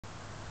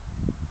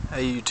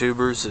Hey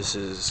YouTubers, this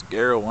is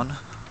Garrowin.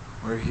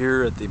 We're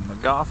here at the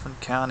Magoffin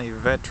County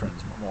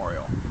Veterans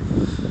Memorial.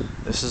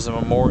 This is a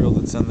memorial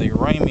that's in the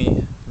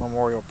Ramey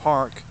Memorial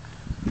Park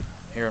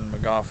here in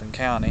Magoffin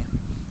County.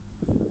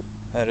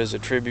 That is a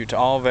tribute to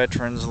all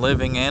veterans,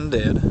 living and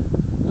dead.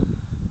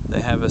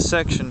 They have a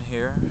section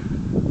here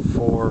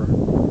for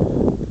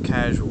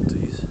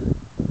casualties,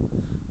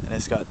 and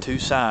it's got two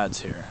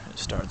sides here. It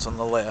starts on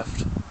the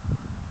left,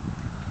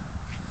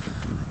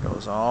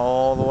 goes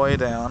all the way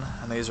down,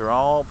 and these are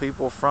all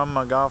people from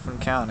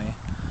Magoffin County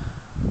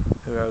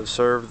who have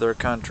served their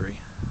country.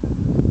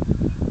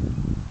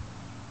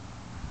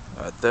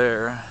 Right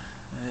there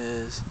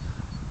is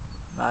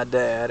my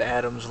dad,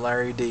 Adams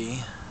Larry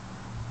D.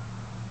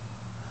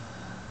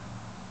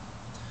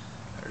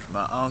 There's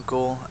my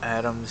uncle,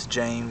 Adams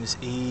James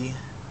E.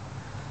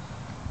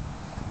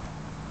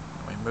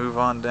 We move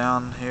on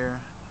down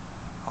here.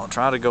 I'll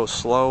try to go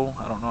slow.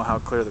 I don't know how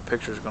clear the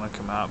picture is going to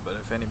come out, but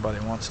if anybody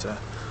wants to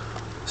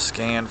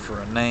scan for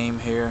a name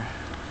here,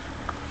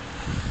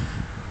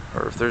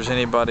 or if there's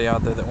anybody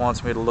out there that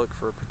wants me to look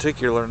for a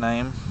particular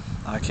name,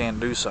 I can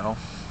do so.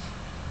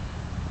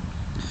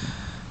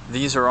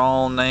 These are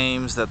all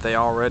names that they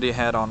already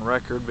had on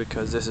record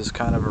because this is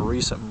kind of a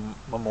recent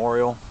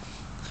memorial.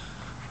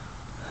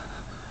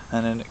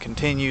 And then it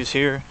continues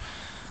here,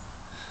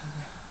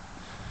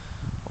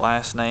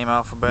 last name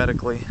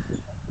alphabetically,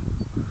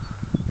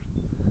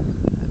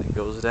 and it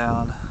goes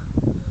down.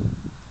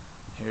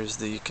 Here's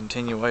the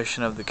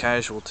continuation of the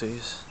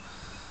casualties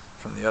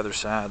from the other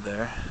side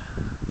there.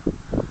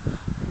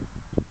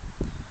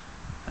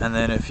 And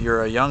then if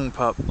you're a young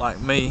pup like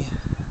me,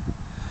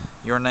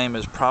 your name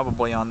is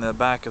probably on the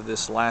back of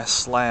this last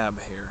slab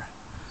here.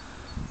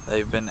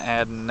 They've been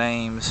adding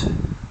names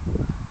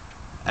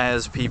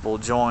as people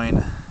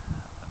join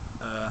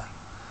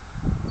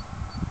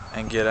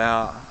and get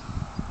out.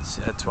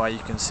 So that's why you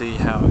can see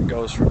how it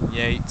goes from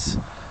Yates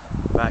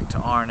back to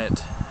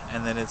Arnott,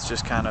 and then it's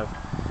just kind of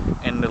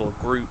in little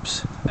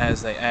groups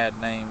as they add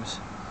names.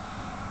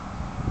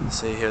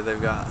 See here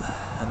they've got,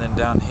 and then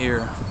down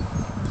here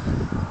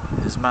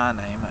is my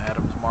name,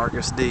 Adams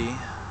Marcus D.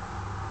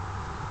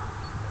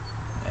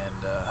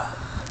 And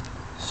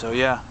so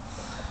yeah,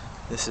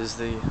 this is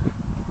the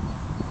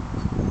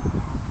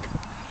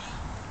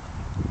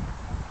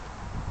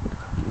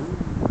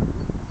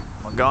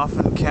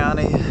Magoffin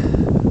County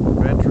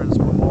Veterans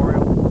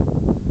Memorial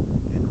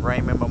in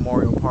Ramey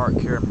Memorial Park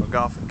here in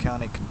Magoffin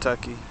County,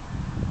 Kentucky.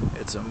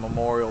 It's a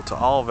memorial to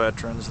all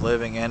veterans,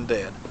 living and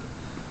dead.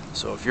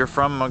 So if you're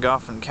from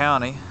Magoffin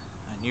County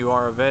and you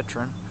are a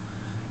veteran,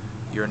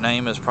 your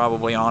name is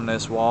probably on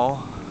this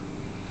wall.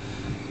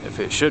 If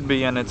it should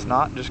be and it's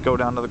not, just go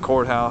down to the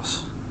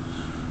courthouse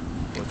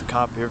with a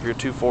copy of your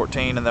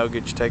 214 and they'll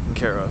get you taken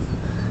care of.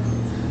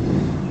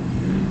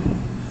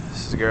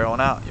 This is Garrowin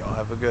out. Y'all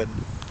have a good